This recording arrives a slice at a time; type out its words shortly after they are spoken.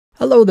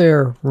Hello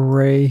there,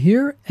 Ray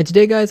here, and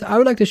today guys I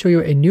would like to show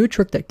you a new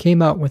trick that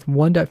came out with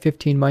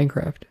 1.15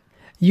 Minecraft.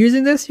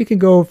 Using this you can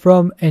go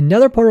from a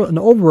nether portal in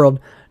the overworld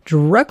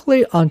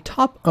directly on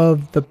top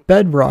of the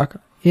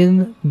bedrock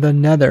in the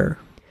nether.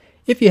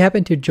 If you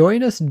happen to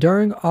join us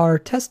during our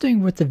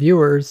testing with the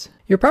viewers,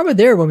 you're probably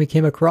there when we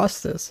came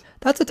across this.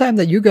 That's the time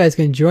that you guys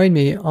can join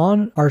me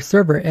on our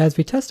server as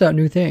we test out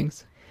new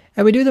things.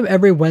 And we do them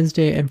every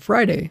Wednesday and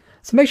Friday.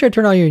 So make sure to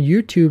turn on your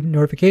YouTube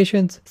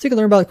notifications so you can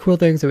learn about cool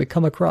things that we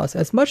come across,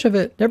 as much of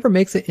it never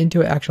makes it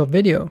into an actual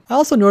video. I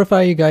also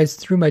notify you guys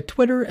through my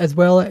Twitter as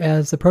well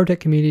as the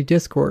ProtoTech community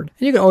Discord,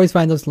 and you can always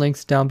find those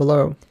links down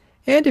below.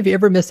 And if you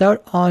ever miss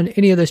out on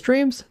any of the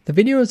streams, the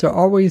videos are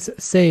always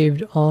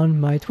saved on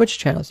my Twitch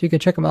channel, so you can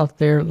check them out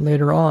there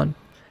later on.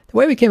 The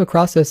way we came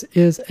across this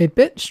is a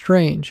bit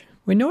strange.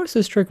 We noticed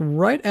this trick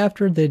right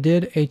after they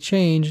did a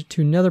change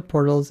to nether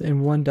portals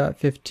in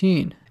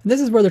 1.15. This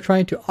is where they're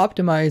trying to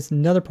optimize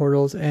nether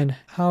portals and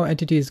how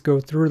entities go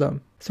through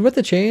them. So with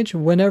the change,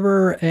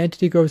 whenever an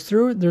entity goes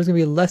through, there's going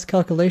to be less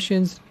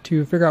calculations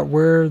to figure out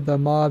where the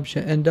mob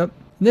should end up.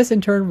 And this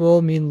in turn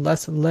will mean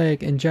less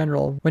lag in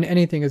general when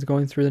anything is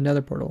going through the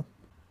nether portal.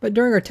 But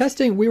during our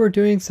testing, we were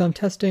doing some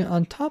testing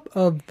on top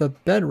of the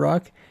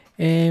bedrock,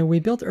 and we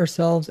built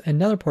ourselves a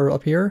nether portal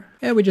up here,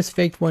 and we just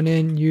faked one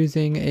in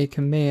using a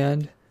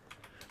command.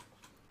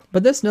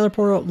 But this nether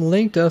portal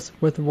linked us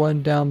with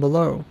one down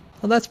below.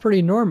 Well, that's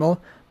pretty normal,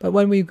 but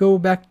when we go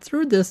back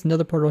through this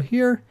nether portal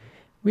here,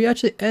 we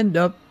actually end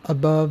up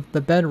above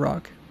the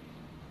bedrock.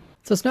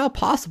 So it's now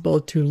possible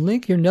to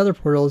link your nether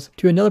portals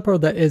to another portal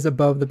that is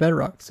above the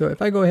bedrock. So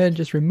if I go ahead and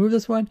just remove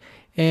this one,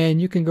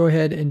 and you can go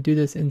ahead and do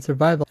this in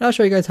survival. And I'll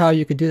show you guys how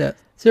you can do that.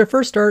 So your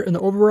first start in the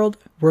overworld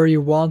where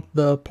you want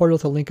the portal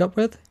to link up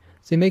with.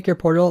 So you make your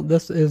portal.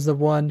 This is the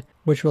one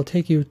which will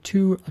take you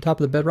to the top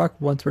of the bedrock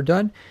once we're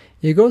done.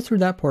 You go through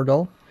that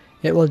portal.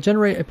 It will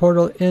generate a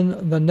portal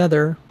in the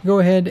nether. Go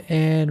ahead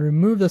and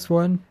remove this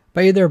one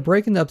by either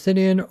breaking the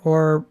obsidian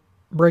or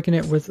breaking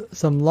it with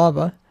some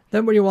lava.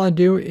 Then what you want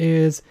to do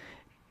is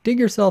dig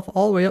yourself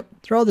all the way up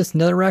through all this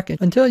netherrack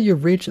until you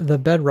reach the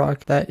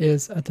bedrock that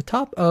is at the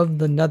top of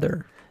the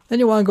nether. Then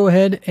you want to go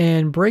ahead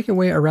and break your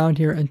way around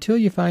here until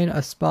you find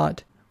a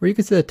spot where you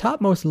can see the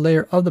topmost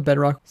layer of the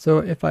bedrock. So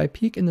if I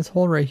peek in this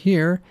hole right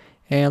here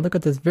and look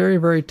at this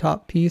very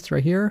top piece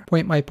right here,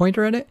 point my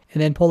pointer at it,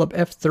 and then pull up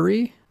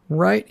F3.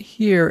 Right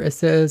here it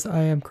says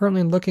I am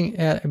currently looking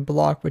at a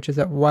block which is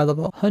at Y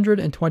level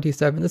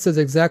 127. This is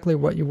exactly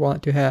what you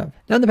want to have.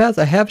 Now in the past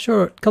I have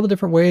shown a couple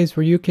different ways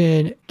where you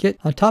can get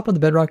on top of the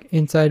bedrock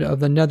inside of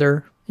the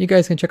nether. You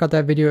guys can check out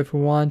that video if you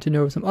want to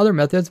know some other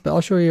methods, but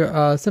I'll show you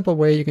a simple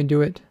way you can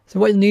do it. So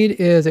what you need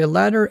is a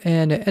ladder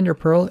and an ender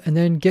pearl, and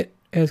then get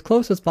as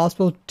close as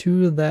possible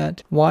to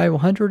that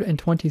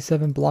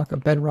Y127 block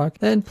of bedrock.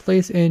 Then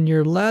place in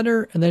your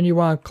ladder, and then you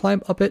want to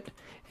climb up it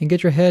and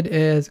get your head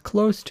as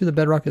close to the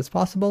bedrock as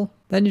possible.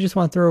 Then you just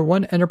want to throw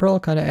one ender pearl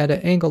kind of at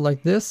an angle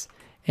like this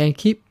and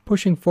keep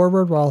pushing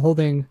forward while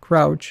holding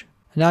crouch.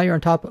 And now you're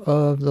on top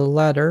of the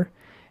ladder,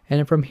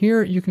 and from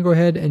here you can go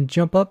ahead and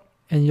jump up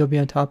and you'll be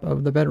on top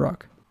of the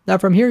bedrock. Now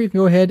from here you can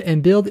go ahead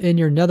and build in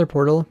your nether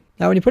portal.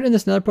 Now when you put in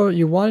this nether portal,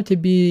 you want it to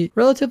be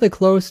relatively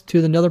close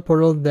to the nether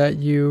portal that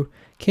you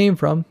came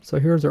from. So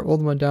here's our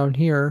old one down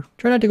here.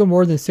 Try not to go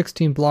more than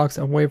 16 blocks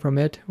away from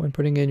it when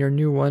putting in your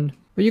new one.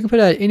 But you can put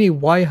it at any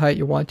Y height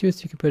you want to,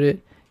 so you can put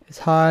it as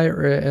high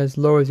or as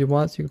low as you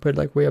want. So you can put it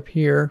like way up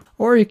here,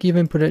 or you can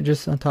even put it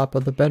just on top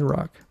of the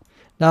bedrock.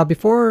 Now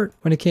before,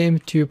 when it came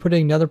to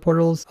putting nether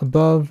portals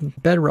above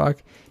bedrock,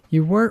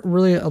 you weren't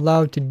really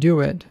allowed to do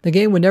it. The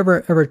game would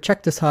never ever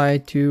check this high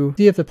to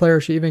see if the player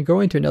should even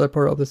go into another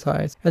portal this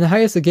high. And the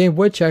highest the game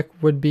would check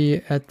would be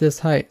at this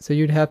height. So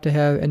you'd have to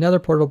have another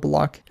portal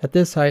block at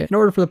this height in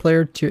order for the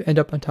player to end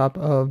up on top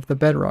of the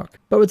bedrock.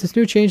 But with this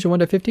new change to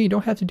 1.15, you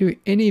don't have to do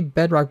any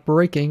bedrock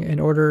breaking in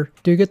order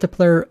to get the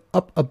player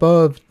up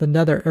above the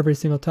nether every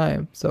single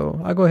time.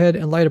 So I'll go ahead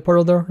and light a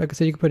portal there. Like I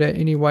said, you can put it at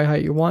any Y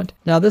height you want.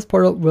 Now this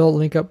portal will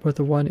link up with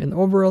the one in the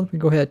overworld. We can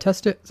go ahead and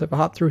test it. So if I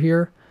hop through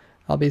here,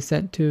 I'll be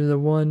sent to the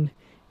one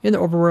in the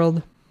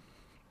overworld,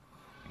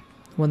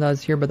 one that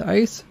is here by the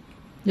ice.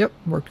 Yep,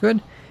 worked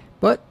good.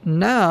 But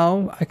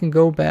now I can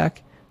go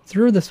back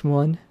through this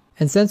one,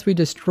 and since we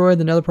destroyed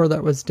the nether portal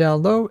that was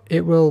down low,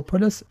 it will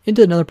put us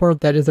into another portal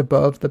that is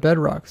above the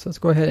bedrock. So let's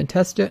go ahead and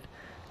test it.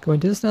 Go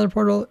into this nether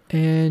portal,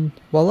 and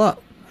voila,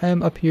 I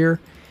am up here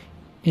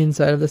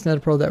inside of this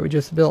nether portal that we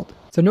just built.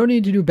 So no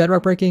need to do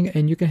bedrock breaking,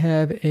 and you can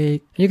have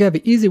an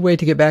easy way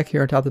to get back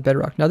here on top of the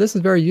bedrock. Now this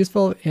is very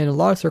useful in a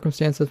lot of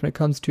circumstances when it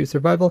comes to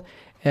survival,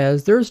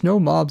 as there's no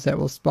mobs that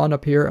will spawn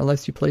up here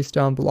unless you place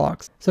down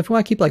blocks. So if you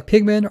want to keep like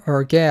pigmen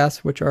or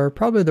gas, which are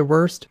probably the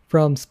worst,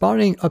 from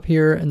spawning up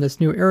here in this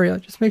new area,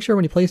 just make sure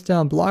when you place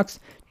down blocks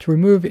to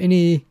remove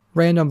any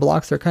random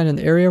blocks that are kind of in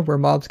the area where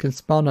mobs can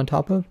spawn on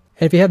top of.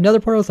 And if you have nether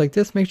portals like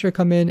this, make sure to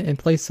come in and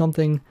place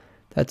something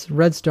that's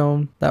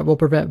redstone that will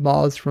prevent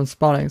mobs from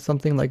spawning,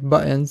 something like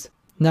buttons.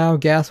 Now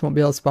gas won't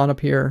be able to spawn up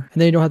here, and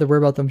then you don't have to worry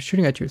about them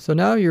shooting at you. So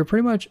now you're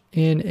pretty much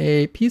in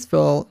a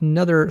peaceful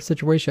nether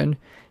situation.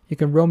 You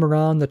can roam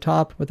around the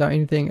top without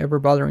anything ever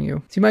bothering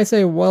you. So you might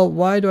say, well,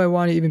 why do I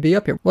want to even be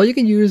up here? Well, you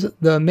can use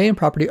the main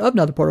property of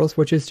nether portals,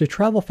 which is to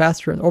travel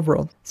faster in the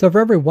overworld. So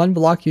for every 1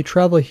 block you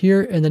travel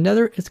here in the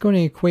nether, it's going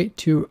to equate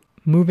to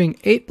moving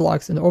 8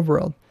 blocks in the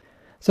overworld.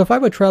 So if I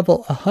would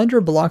travel 100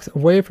 blocks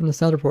away from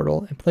this nether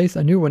portal and place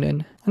a new one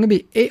in, I'm going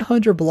to be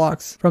 800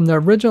 blocks from the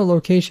original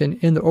location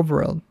in the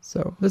overworld.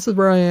 So this is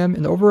where I am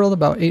in the overworld,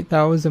 about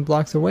 8,000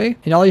 blocks away.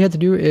 And all you have to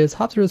do is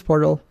hop through this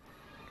portal,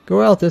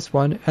 go out this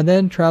one, and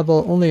then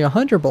travel only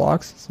 100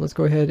 blocks. So let's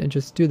go ahead and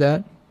just do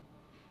that.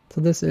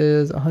 So this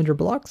is 100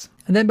 blocks.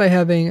 And then by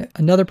having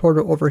another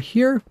portal over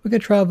here, we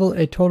can travel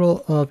a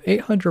total of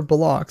 800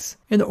 blocks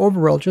in the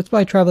overworld just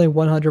by traveling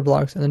 100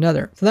 blocks in the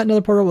nether. So that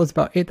nether portal was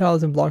about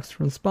 8,000 blocks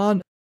from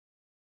spawn.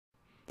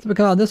 So we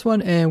come out on this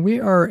one and we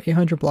are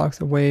 800 blocks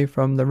away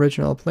from the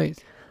original place.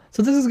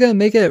 So this is going to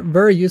make it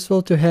very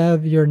useful to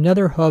have your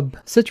nether hub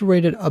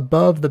situated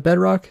above the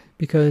bedrock,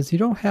 because you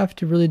don't have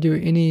to really do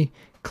any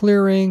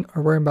clearing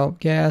or worry about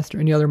ghast or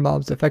any other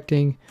mobs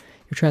affecting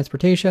your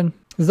transportation.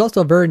 This is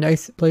also a very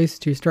nice place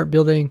to start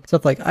building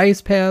stuff like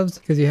ice paths,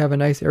 because you have a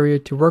nice area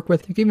to work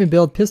with. You can even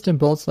build piston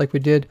bolts like we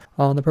did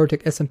on the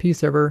ProtoTech SMP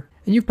server.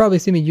 And you've probably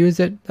seen me use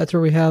it. That's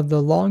where we have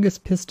the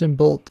longest piston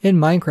bolt in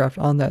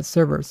Minecraft on that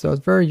server. So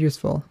it's very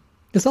useful.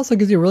 This also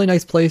gives you a really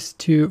nice place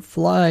to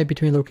fly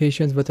between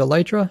locations with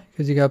Elytra,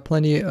 because you got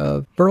plenty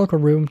of vertical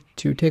room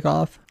to take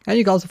off. And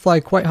you can also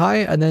fly quite high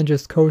and then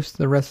just coast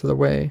the rest of the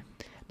way.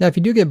 Now if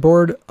you do get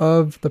bored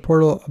of the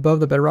portal above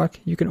the bedrock,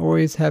 you can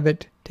always have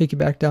it take you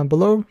back down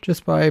below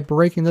just by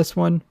breaking this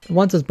one.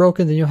 Once it's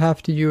broken, then you'll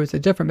have to use a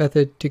different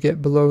method to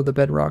get below the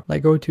bedrock,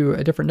 like go to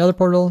a different nether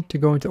portal to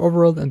go into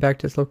overworld and back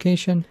to this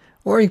location.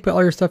 Or you can put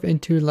all your stuff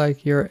into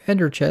like your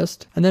ender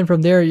chest, and then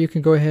from there you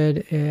can go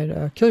ahead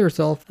and kill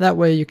yourself. That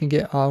way you can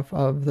get off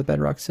of the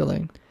bedrock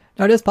ceiling.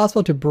 Now it is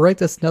possible to break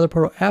this nether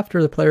portal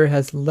after the player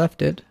has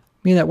left it,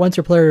 meaning that once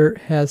your player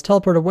has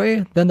teleported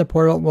away, then the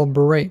portal will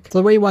break. So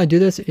the way you want to do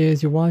this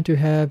is you want to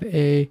have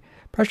a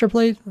pressure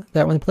plate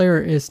that when the player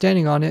is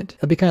standing on it,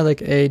 it'll be kind of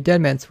like a dead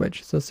man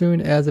switch. So as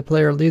soon as the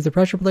player leaves the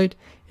pressure plate,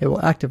 it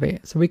will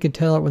activate. So we can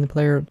tell it when the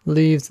player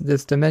leaves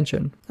this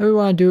dimension. What we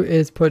want to do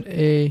is put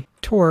a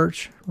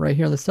torch right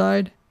here on the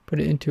side, put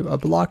it into a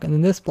block, and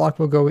then this block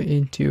will go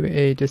into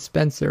a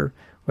dispenser,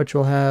 which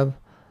will have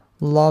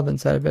lava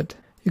inside of it.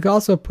 You can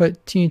also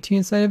put TNT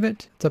inside of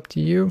it. It's up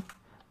to you.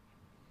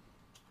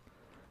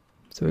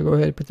 So we go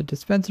ahead and put the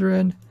dispenser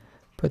in,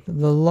 put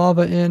the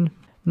lava in.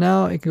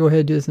 Now you can go ahead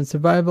and do this in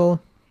survival.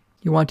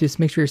 You want to just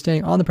make sure you're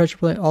staying on the pressure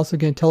plate, also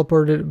getting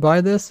teleported by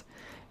this.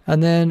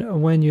 And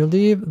then when you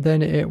leave,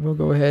 then it will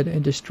go ahead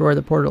and destroy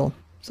the portal.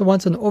 So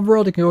once in the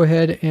overworld, you can go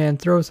ahead and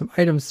throw some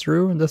items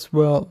through, and this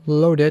will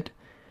load it.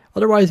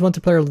 Otherwise, once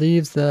the player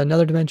leaves the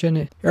nether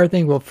dimension,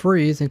 everything will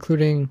freeze,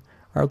 including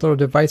our little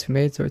device we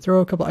made. So we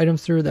throw a couple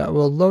items through that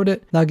will load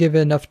it. Now give it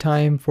enough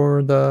time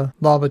for the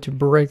lava to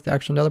break the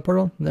actual nether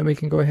portal. And then we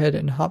can go ahead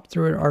and hop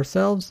through it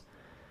ourselves.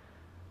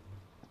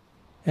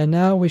 And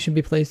now we should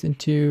be placed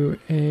into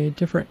a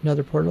different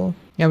nether portal.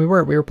 And we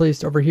were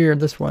placed over here.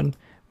 This one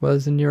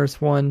was the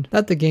nearest one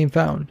that the game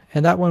found.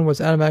 And that one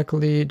was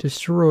automatically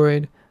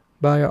destroyed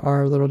by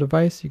our little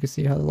device. You can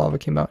see how the lava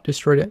came out,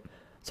 destroyed it.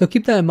 So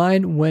keep that in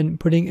mind when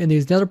putting in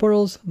these nether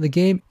portals. The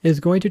game is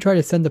going to try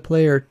to send the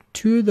player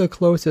to the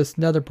closest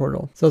nether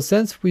portal. So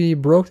since we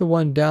broke the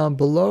one down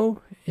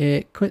below,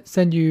 it couldn't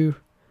send you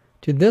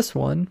to this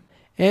one.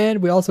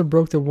 And we also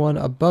broke the one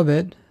above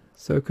it,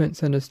 so it couldn't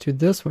send us to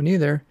this one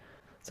either.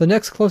 So the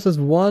next closest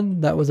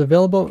one that was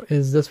available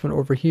is this one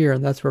over here,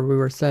 and that's where we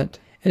were sent.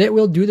 And it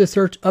will do the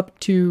search up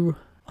to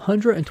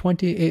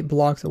 128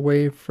 blocks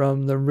away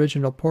from the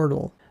original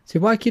portal. So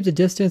you want to keep the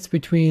distance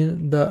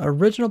between the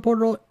original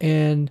portal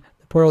and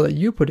the portal that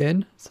you put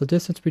in. So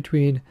distance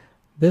between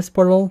this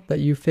portal that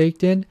you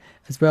faked in,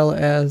 as well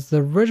as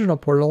the original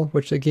portal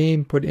which the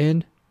game put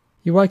in.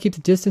 You want to keep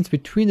the distance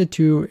between the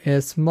two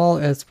as small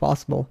as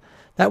possible.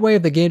 That way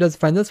if the game doesn't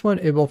find this one,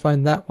 it will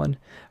find that one,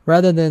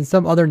 rather than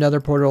some other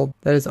nether portal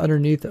that is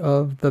underneath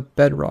of the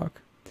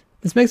bedrock.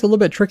 This makes it a little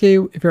bit tricky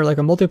if you're like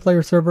a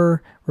multiplayer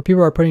server where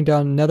people are putting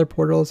down nether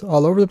portals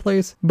all over the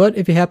place. But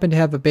if you happen to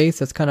have a base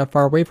that's kind of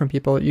far away from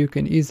people, you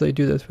can easily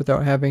do this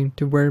without having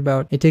to worry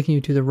about it taking you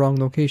to the wrong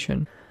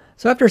location.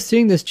 So after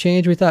seeing this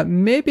change, we thought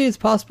maybe it's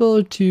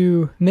possible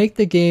to make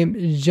the game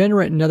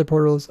generate nether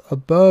portals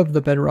above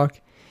the bedrock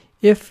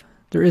if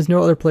there is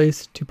no other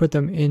place to put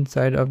them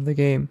inside of the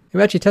game.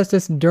 We actually tested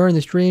this during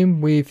the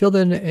stream. We filled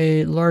in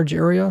a large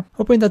area,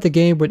 hoping that the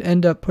game would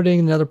end up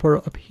putting the nether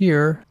portal up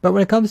here. But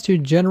when it comes to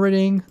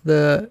generating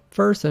the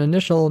first and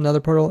initial nether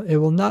portal, it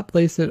will not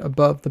place it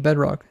above the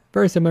bedrock.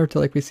 Very similar to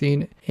like we've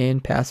seen in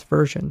past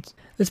versions.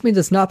 This means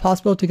it's not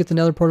possible to get the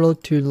nether portal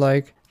to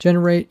like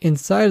generate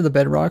inside of the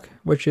bedrock,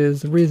 which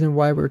is the reason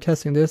why we were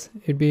testing this.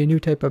 It'd be a new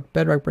type of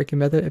bedrock breaking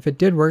method if it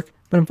did work.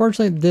 But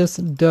unfortunately, this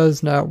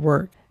does not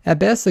work. At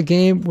best, the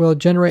game will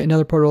generate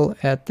another portal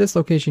at this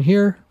location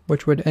here,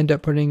 which would end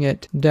up putting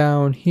it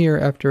down here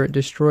after it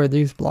destroyed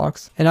these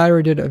blocks. And I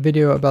already did a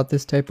video about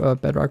this type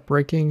of bedrock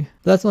breaking.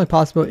 That's only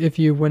possible if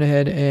you went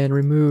ahead and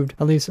removed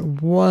at least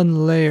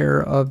one layer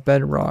of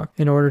bedrock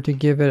in order to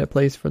give it a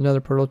place for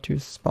another portal to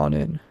spawn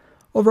in.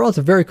 Overall, it's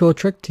a very cool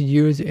trick to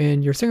use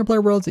in your single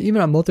player worlds,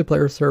 even on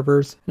multiplayer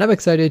servers, and I'm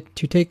excited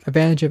to take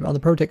advantage of it on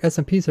the ProtoTech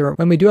SMP server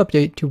when we do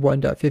update to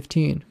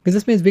 1.15, because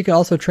this means we can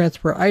also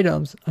transfer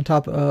items on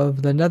top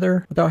of the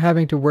Nether without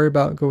having to worry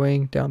about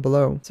going down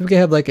below. So we can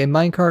have like a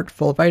minecart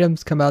full of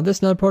items come out of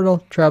this Nether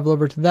portal, travel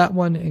over to that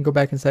one, and go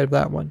back inside of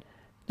that one.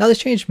 Now this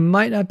change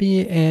might not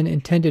be an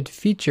intended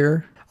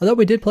feature. Although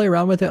we did play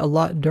around with it a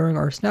lot during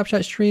our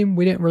snapshot stream,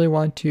 we didn't really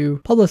want to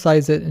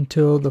publicize it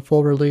until the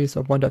full release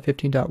of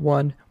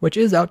 1.15.1, which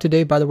is out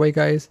today, by the way,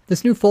 guys.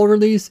 This new full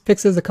release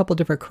fixes a couple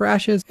different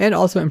crashes and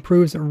also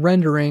improves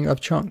rendering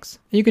of chunks.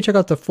 And you can check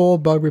out the full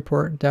bug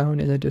report down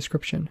in the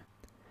description.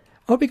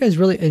 I hope you guys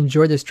really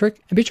enjoyed this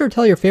trick, and be sure to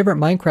tell your favorite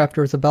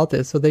Minecrafters about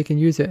this so they can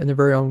use it in their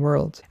very own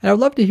worlds. And I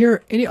would love to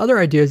hear any other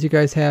ideas you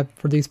guys have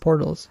for these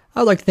portals. I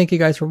would like to thank you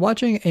guys for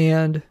watching,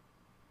 and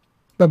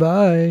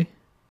bye-bye.